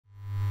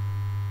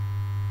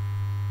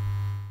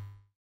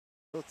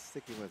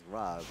still sticking with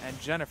Rob. And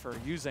Jennifer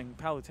using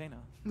Palutena.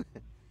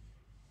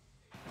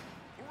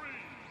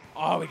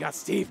 Oh, we got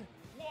Steven.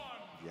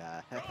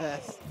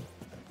 Yes.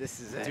 This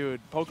is it.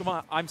 Dude,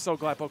 Pokemon, I'm so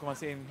glad Pokemon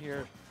Stadium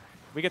here.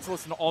 We get to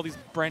listen to all these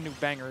brand new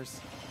bangers.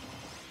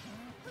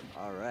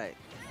 All right.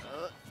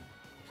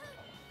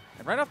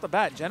 And right off the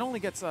bat, Jen only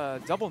gets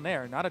a double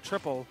nair, not a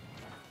triple.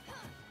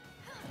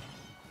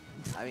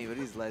 I mean, but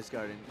he's ledge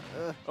guarding.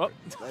 Oh.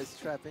 Ledge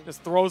trapping.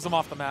 Just throws him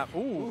off the map.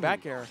 Ooh,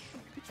 back air.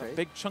 A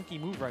Big chunky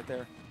move right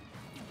there.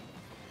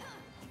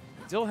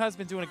 Dill has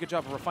been doing a good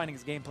job of refining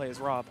his gameplay as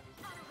Rob.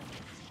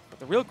 But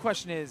the real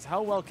question is,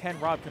 how well can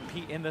Rob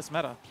compete in this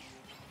meta?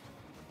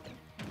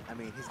 I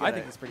mean, I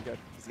think he's pretty good.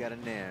 He's got a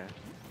nair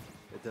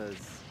that does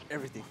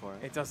everything for him.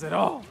 It does it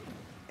all.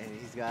 And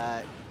he's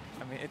got...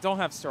 I mean, it don't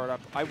have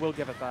startup. I will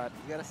give it that.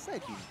 He's got a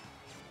Psyche.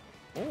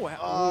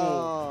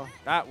 Oh,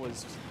 that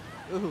was...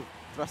 Ooh,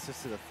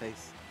 thrusters to the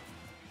face.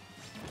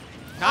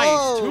 Nice,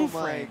 oh two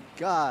my frame.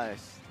 Gosh.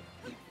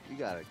 You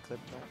got to clip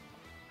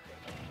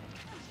that.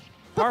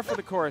 Par for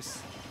the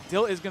course.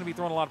 Dill is going to be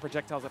throwing a lot of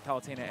projectiles at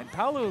Palutena, and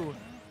Palu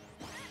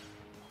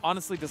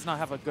honestly does not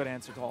have a good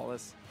answer to all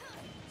this.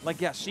 Like,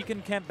 yes, she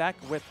can camp back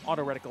with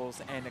auto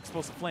reticles and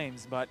explosive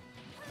flames, but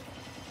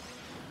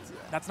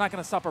that's not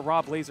going to stop a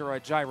Rob laser or a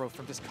gyro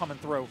from just coming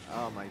through.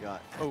 Oh my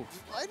god. Oh.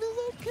 Why does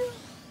that kill?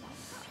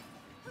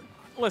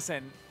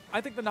 Listen,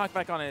 I think the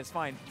knockback on it is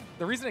fine.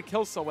 The reason it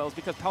kills so well is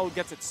because Palu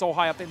gets it so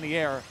high up in the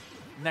air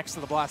next to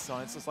the blast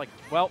zone. It's just like,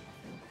 well,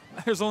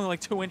 there's only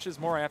like 2 inches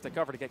more I have to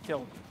cover to get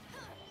killed.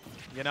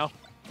 You know?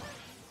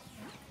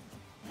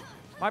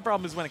 My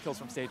problem is when it kills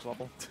from stage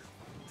level.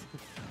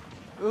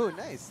 Ooh,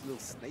 nice. Little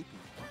snipey.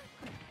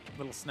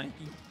 Little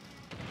snaky.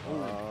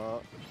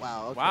 Wow.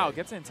 Okay. Wow,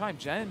 gets it in time.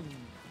 Jen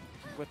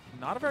with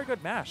not a very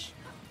good mash.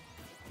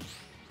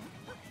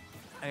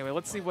 Anyway,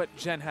 let's see what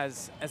Jen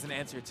has as an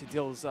answer to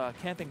Dill's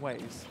camping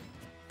ways.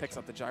 Picks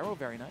up the gyro.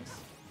 Very nice.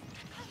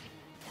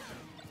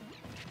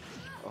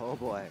 Oh,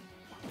 boy.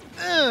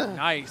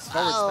 Nice.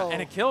 Forward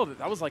and it killed.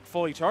 That was like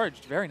fully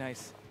charged. Very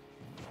nice.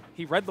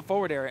 He read the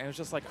forward air and it was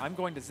just like, I'm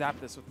going to zap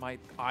this with my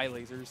eye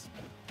lasers.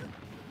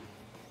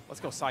 Let's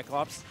go,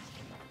 Cyclops.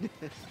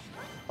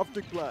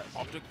 Optic blast.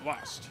 Optic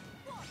blast.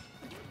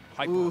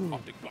 Hyper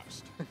optic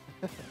blast.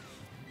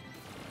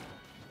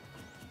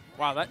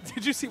 Wow, that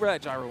did you see where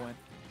that gyro went?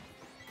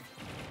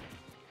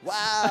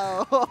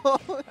 Wow.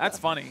 That's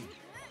funny.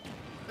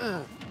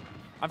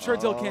 I'm sure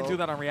Dill can't do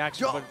that on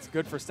reaction, but it's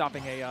good for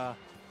stopping a...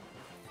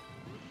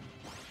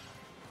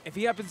 if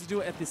he happens to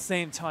do it at the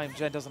same time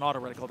Jen does an auto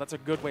reticle, that's a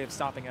good way of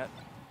stopping it.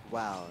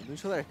 Wow.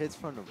 Neutral air hits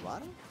from the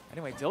bottom?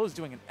 Anyway, Dill is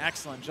doing an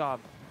excellent job.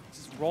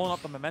 Just rolling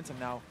up the momentum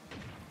now.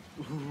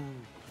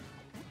 And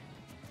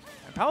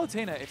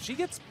Palutena, if she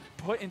gets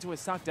put into a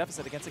stock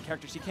deficit against a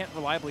character she can't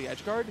reliably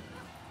edge guard,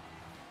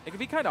 it could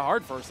be kind of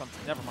hard for her something.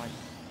 Never mind.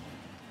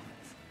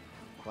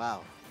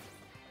 Wow.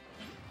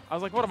 I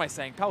was like, what am I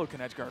saying? Palu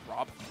can edge guard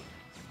Rob.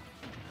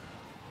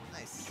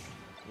 Nice.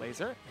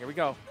 Laser. Here we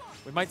go.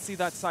 We might see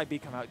that side B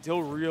come out.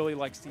 Dill really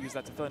likes to use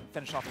that to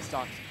finish off his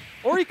stocks.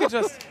 Or he could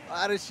just...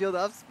 Out of shield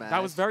up smash.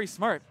 That was very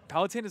smart.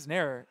 Palutena's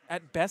nair,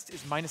 at best,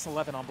 is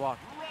 -11 on block.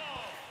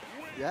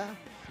 Yeah.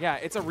 Yeah,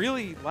 it's a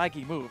really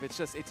laggy move. It's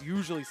just, it's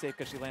usually safe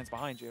because she lands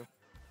behind you.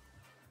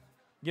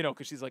 You know,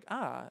 because she's like,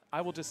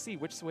 I will just see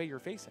which way you're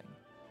facing.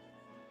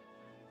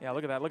 Yeah,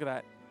 look at that, look at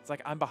that. It's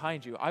like, I'm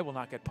behind you. I will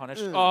not get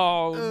punished.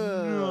 Oh,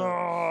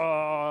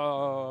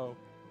 no.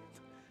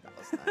 That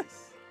was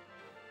nice.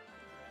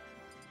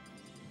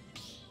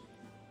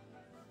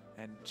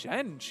 And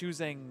Jen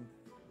choosing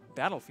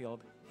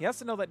Battlefield. He has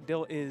to know that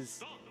Dill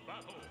is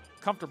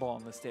comfortable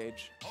on the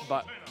stage,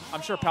 but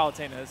I'm sure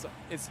Palutena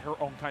is her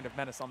own kind of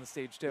menace on the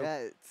stage too. Yeah,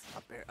 it's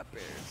a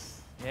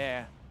bears.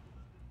 Yeah.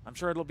 I'm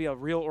sure it'll be a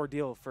real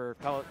ordeal for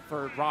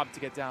Rob to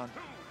get down.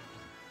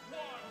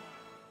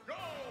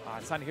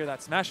 It's time to hear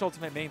that Smash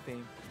Ultimate main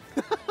theme.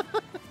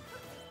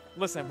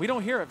 Listen, we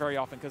don't hear it very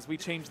often because we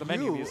change the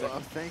menu music.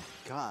 Thank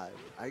God.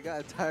 I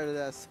got tired of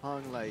that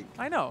song like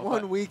I know,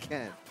 one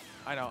weekend.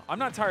 I know. I'm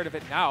not tired of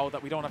it now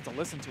that we don't have to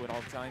listen to it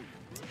all the time.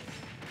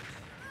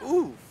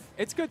 Oof.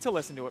 It's good to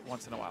listen to it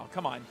once in a while.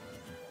 Come on.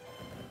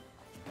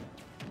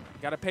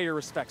 You gotta pay your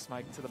respects,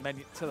 Mike, to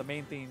the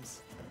main themes.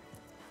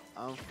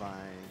 I'm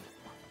fine.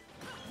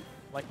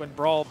 Like when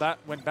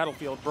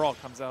Battlefield Brawl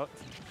comes out.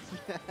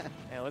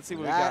 Hey, let's see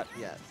what we got.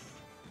 Yes.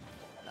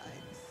 Nice.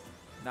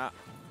 Now,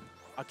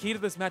 a key to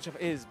this matchup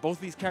is both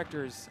these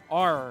characters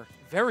are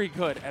very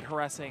good at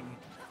harassing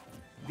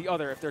the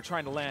other if they're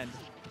trying to land.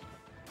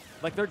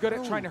 Like, they're good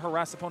at trying to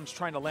harass opponents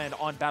trying to land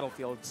on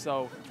Battlefield,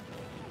 so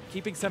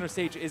keeping center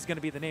stage is going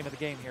to be the name of the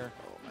game here.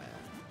 Oh, man.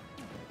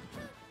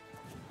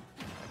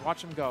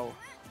 Watch him go.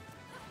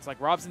 It's like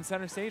Rob's in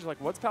center stage.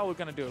 Like, what's Palu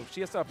going to do?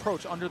 She has to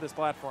approach under this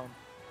platform.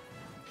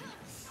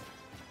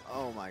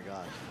 Oh, my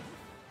God.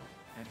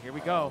 And here we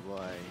go. Oh,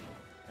 boy.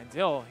 And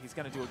Dill, he's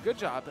going to do a good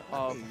job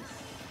of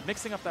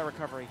mixing up that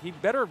recovery. He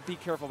better be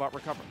careful about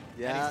recovery.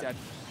 Yeah. And he's dead.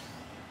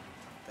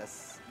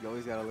 You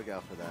always got to look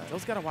out for that.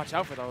 Dill's got to watch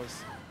out for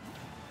those.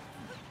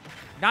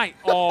 Nice.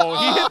 Oh,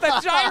 he hit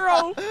the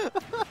gyro.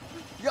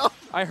 Yo.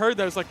 I heard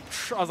that.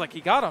 I was like,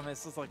 he got him.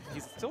 It's just like,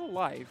 he's still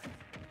alive.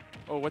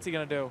 Oh, what's he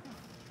going to do?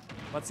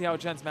 Let's see how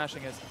Jen's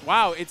mashing is.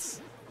 Wow,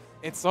 it's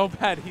so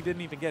bad he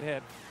didn't even get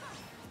hit.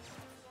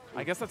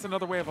 I guess that's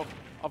another way of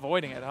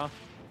avoiding it, huh?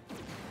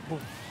 Boom.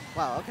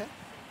 Wow, okay.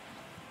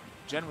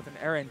 Jen with an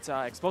errant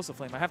explosive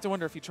flame. I have to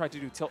wonder if he tried to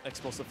do tilt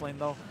explosive flame,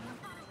 though.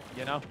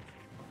 You know?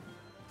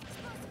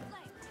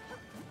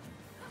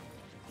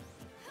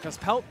 Because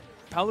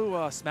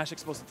Palu smash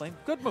explosive flame,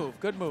 good move,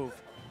 good move.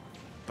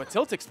 But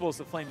tilt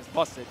explosive flame is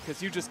busted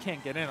because you just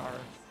can't get in on her.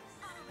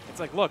 It's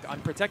like, look, I'm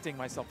protecting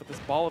myself with this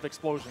ball of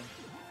explosion.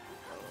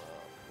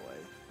 Oh, boy.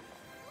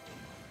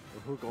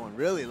 We're going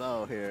really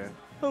low here.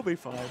 He'll be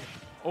fine.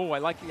 Oh, I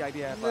like the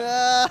idea, but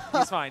No.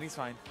 he's fine, he's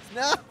fine.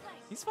 No.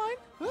 He's fine?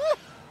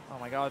 Oh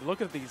my god,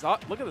 look at these,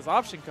 look at this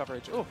option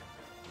coverage. Oh.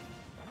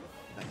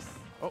 Nice.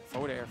 Oh,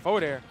 forward air,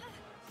 forward air.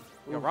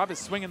 Yo, Rob is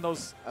swinging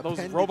those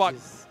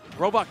Appendages.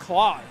 robot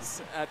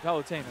claws at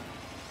Palutena.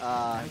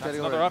 That's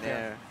another up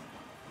air.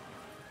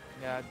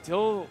 Yeah,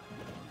 Dill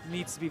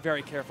needs to be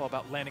very careful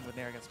about landing with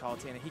Nair against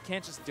Palutena. He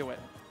can't just do it.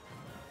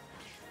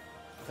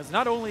 Because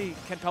not only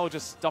can Palu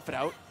just stuff it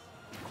out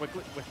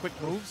quickly with quick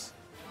moves,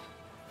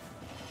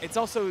 it's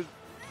also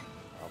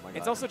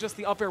just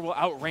the up air will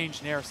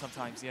outrange Nair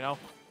sometimes, you know?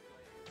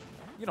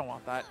 You don't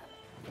want that.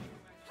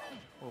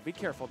 Well, be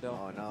careful, Dill.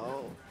 Oh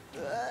no.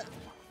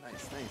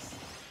 Nice, nice.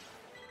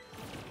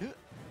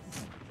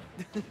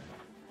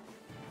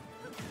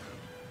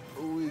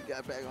 Ooh, he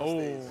got back on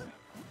stage.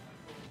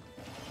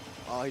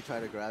 Oh, he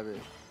tried to grab it.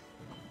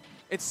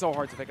 It's so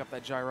hard to pick up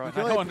that gyro, and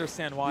I don't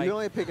understand why. You can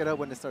only pick it up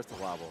when it starts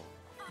to wobble.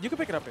 You can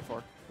pick it up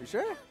before. You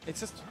sure? It's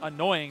just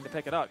annoying to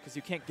pick it up because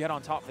you can't get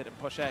on top of it and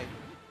push A.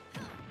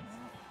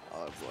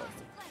 Oh, boy.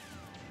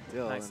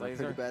 Dill Nice in a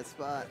laser. pretty bad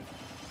spot.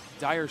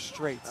 Dire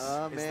straits is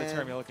man. the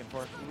term you're looking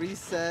for.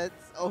 Resets.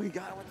 Oh, he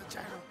got it with the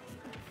gyro.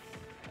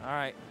 All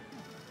right.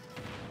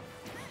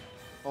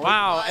 Oh,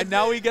 Wow, and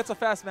now he gets a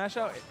fast mash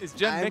out. Is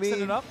Jen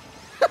mixing it up?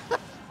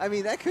 I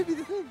mean, that could be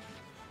the thing.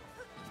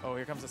 Oh,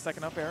 here comes the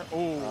second up air.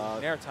 Oh,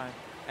 Nair time.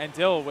 And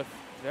Dill with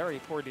very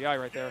poor DI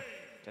right there.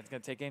 Jen's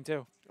going to take game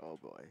 2. Oh,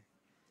 boy.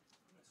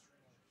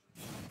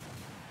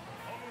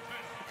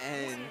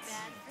 And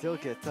Dill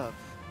gets up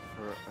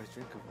for a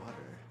drink of water.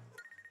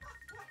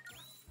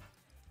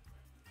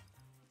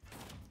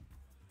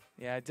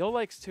 Yeah, Dill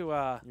likes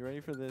to... You ready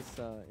for this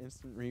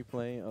instant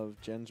replay of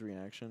Jen's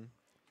reaction?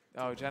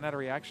 Oh, Jen had a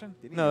reaction?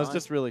 No, it's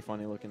just really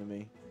funny looking to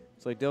me.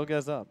 It's like Dill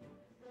gets up.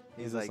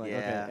 He's just like, okay.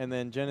 yeah. And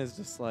then Jen is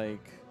just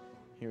like,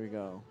 here we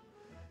go.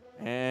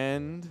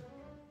 And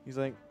he's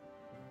like,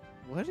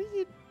 what are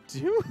you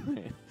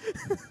doing?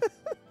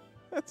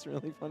 That's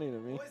really funny to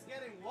me. Boy's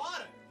getting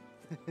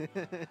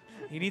water.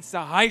 He needs to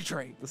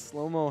hydrate. The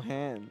slow-mo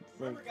hand.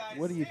 Remember, Like, guys,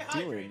 what are you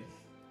stay doing?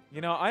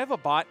 You know, I have a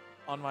bot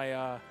on my...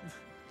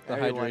 The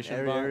Everyone-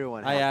 hydration bot.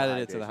 everyone I has the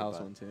added it to the hydration house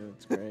bot. one too.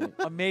 It's great.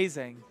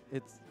 amazing.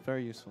 It's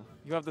very useful.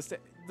 You have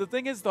the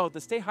thing is, though,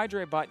 the Stay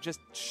Hydrated bot just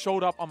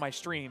showed up on my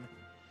stream.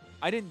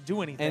 I didn't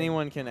do anything.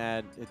 Anyone can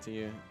add it to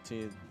you.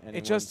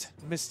 It just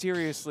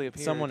mysteriously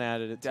appeared. someone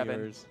added it Devin.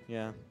 to yours.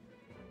 Yeah.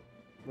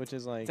 Which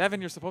is like. Devin,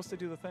 you're supposed to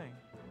do the thing.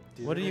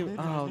 What are you?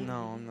 Oh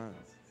no, I'm not.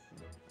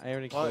 I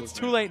already. Well, closed it's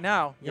it. too late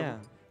now. Yeah.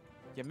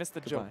 You missed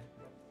the Goodbye.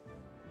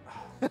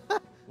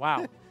 joke.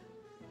 Wow.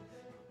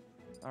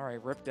 All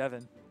right, rip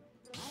Devin.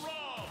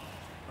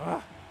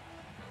 Ugh.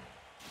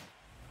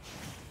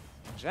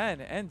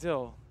 Jen and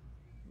Dill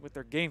with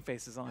their game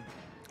faces on.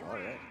 All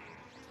right.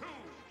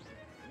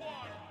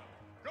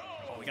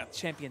 Oh, we got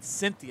champion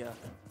Cynthia.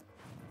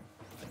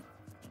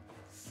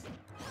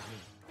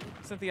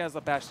 Cynthia has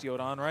the Bastion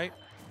on, right?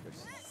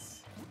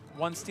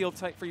 One steel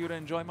type for you to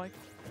enjoy, Mike?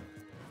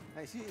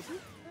 Hey,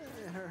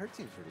 her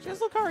team's pretty She has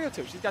good. Lucario,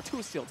 too. She's got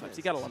 2 steel types. Yes,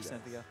 You gotta she love does.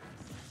 Cynthia.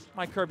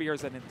 Mike Kirby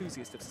is an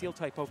enthusiast of steel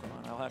type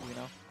Pokemon, I'll have you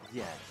know.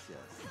 Yes, yes.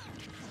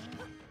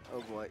 Oh,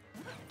 boy.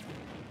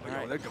 Oh, All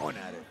right. they're going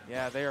at it.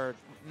 Yeah, they're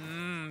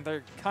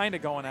kind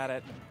of going at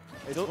it.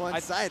 It's Dill-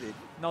 one-sided.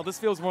 No, this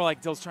feels more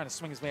like Dill's trying to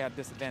swing his way out of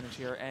disadvantage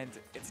here, and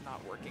it's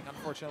not working,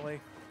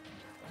 unfortunately.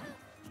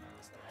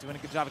 He's doing a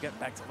good job of getting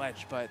back to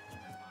ledge, but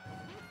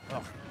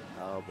ugh,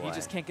 Oh, boy. he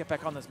just can't get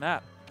back on this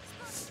map.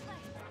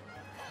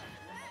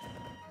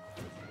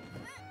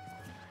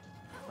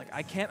 Like,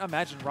 I can't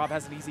imagine Rob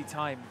has an easy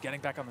time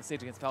getting back on the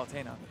stage against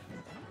Palutena.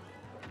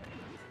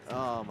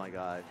 Oh, my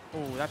God.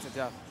 Oh, that's a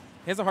death.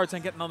 He has a hard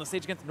time getting on the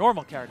stage against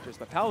normal characters,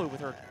 but Palu with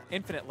her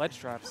infinite ledge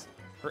traps,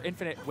 her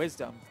infinite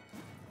wisdom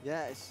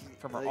Yeah,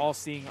 from her like,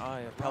 all-seeing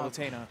eye of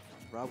Palutena.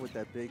 Rob with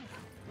that big,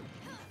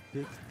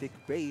 thick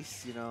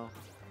base, you know,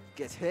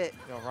 gets hit.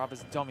 Yo, Rob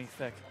is dummy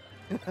thick.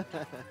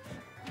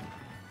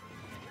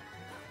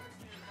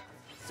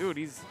 Dude,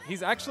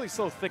 he's actually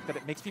so thick that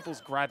it makes people's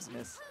grabs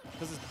miss.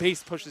 Because his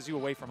base pushes you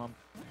away from him.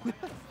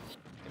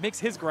 It makes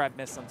his grab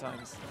miss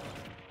sometimes.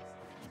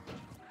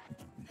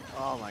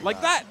 Oh, my God.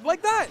 Like that!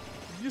 Like that!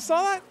 You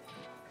saw that?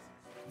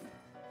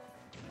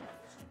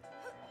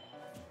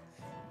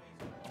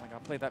 Oh my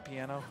god, play that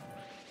piano.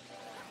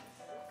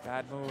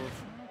 Bad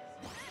move.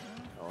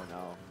 Oh,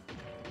 no.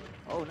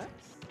 Oh, nice.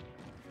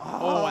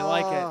 Oh, I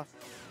like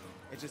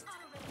it. It just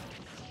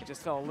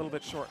just fell a little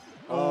bit short.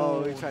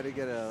 Oh, he tried to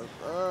get a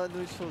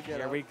neutral get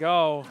Here up. we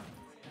go.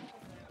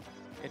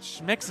 It's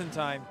Schmixin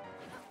time.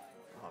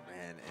 Oh,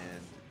 man.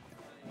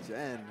 And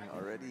Jen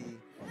already.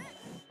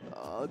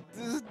 Oh,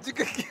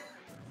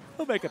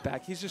 He'll make it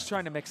back. He's just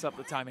trying to mix up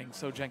the timing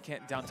so Jen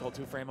can't down tilt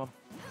 2-frame him.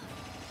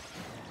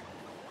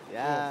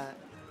 yeah.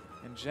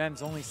 And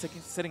Jen's only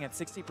sitting at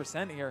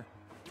 60% here.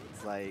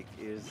 It's like,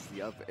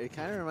 it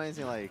kind of reminds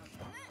me like.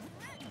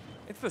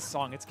 It's the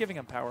song. It's giving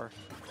him power.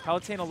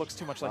 Palutena looks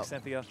too much like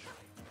Cynthia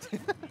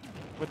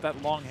with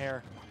that long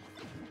hair.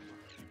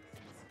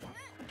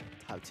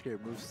 Top tier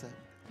moveset.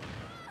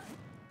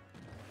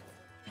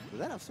 Was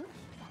that up smash?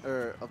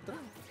 Or up throw?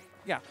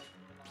 Yeah.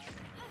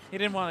 He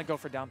didn't want to go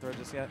for down throw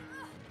just yet.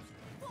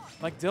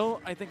 Like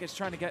Dill, I think, is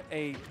trying to get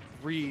a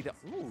read.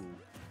 Ooh.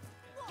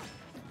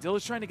 Dill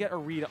is trying to get a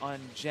read on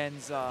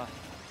Jen's.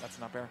 That's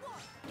not fair.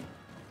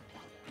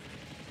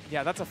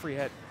 Yeah, that's a free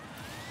hit.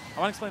 I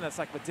want to explain that in a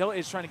sec, but Dill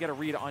is trying to get a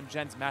read on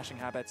Jen's mashing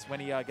habits when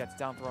he gets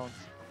down thrown.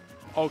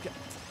 Okay.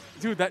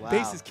 Dude, that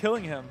base is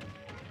killing him.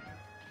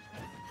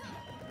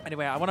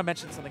 Anyway, I want to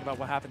mention something about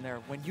what happened there.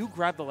 When you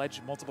grab the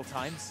ledge multiple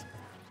times,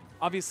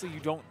 obviously you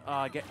don't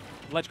get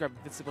ledge grab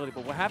invincibility,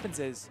 but what happens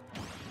is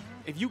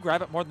if you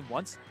grab it more than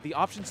once, the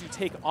options you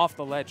take off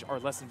the ledge are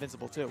less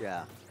invincible too.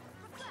 Yeah.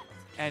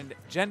 And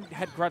Jen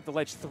had grabbed the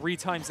ledge 3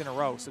 times in a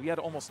row, so he had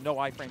almost no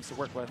iframes to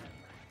work with.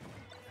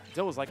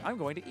 Dill was like, I'm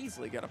going to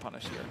easily get a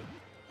punish here.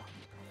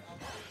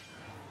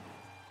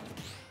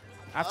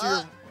 After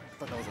I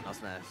thought that was an up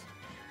smash.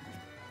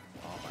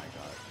 Oh my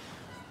god.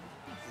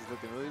 This is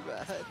looking really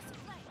bad.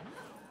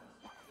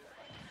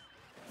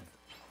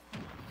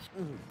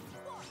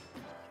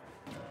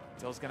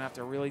 Dill's going to have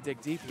to really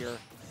dig deep here.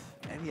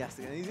 And he's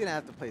going to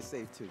have to play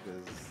safe too,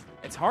 because.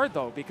 It's hard,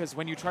 though, because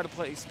when you try to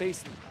play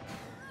space...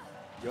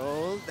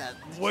 Yo, that.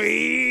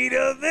 Wait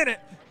a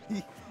minute!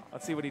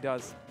 Let's see what he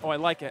does. Oh, I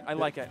like it. I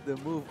like it. The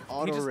move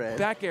auto He just red.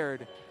 back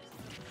aired.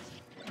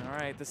 All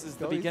right, this is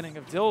the beginning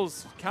of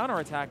Dill's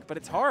counterattack, but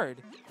it's hard.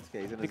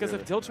 Okay, Because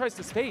if Dill tries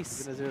to space...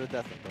 He's going to 0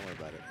 death him. Don't worry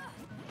about it.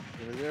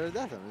 He's going to 0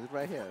 death him. It's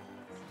right here.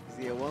 He's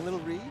going to get one little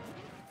read,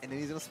 and then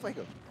he's going to spike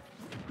him.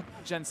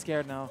 Jen's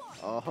scared now.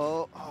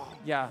 Oh.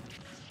 Yeah,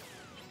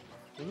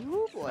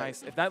 Ooh, boy.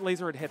 nice. If that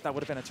laser had hit, that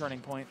would have been a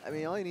turning point. I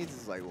mean, all he needs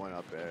is like one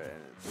up there.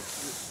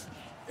 And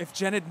If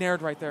Jen had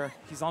nared right there,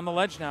 he's on the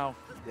ledge now.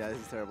 yeah, this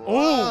is terrible.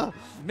 Oh,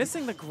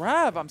 missing the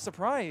grab. I'm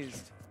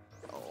surprised.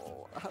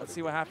 Oh, Let's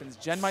see what happens.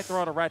 Jen might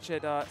throw out a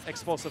ratchet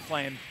explosive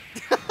flame.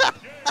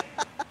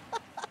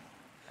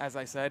 As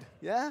I said.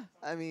 Yeah,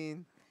 I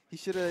mean, he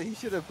should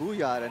have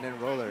booyah'd and then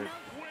rollered.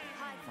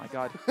 My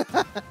God.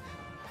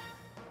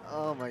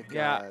 Oh my god.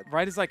 Yeah,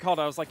 right as I called,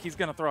 I was like, he's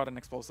going to throw out an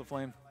explosive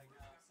flame.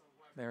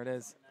 There it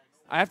is.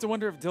 I have to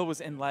wonder if Dill was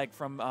in lag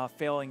from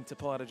failing to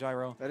pull out a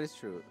gyro. That is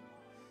true.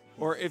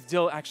 Or if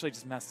Dill actually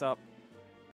just messed up.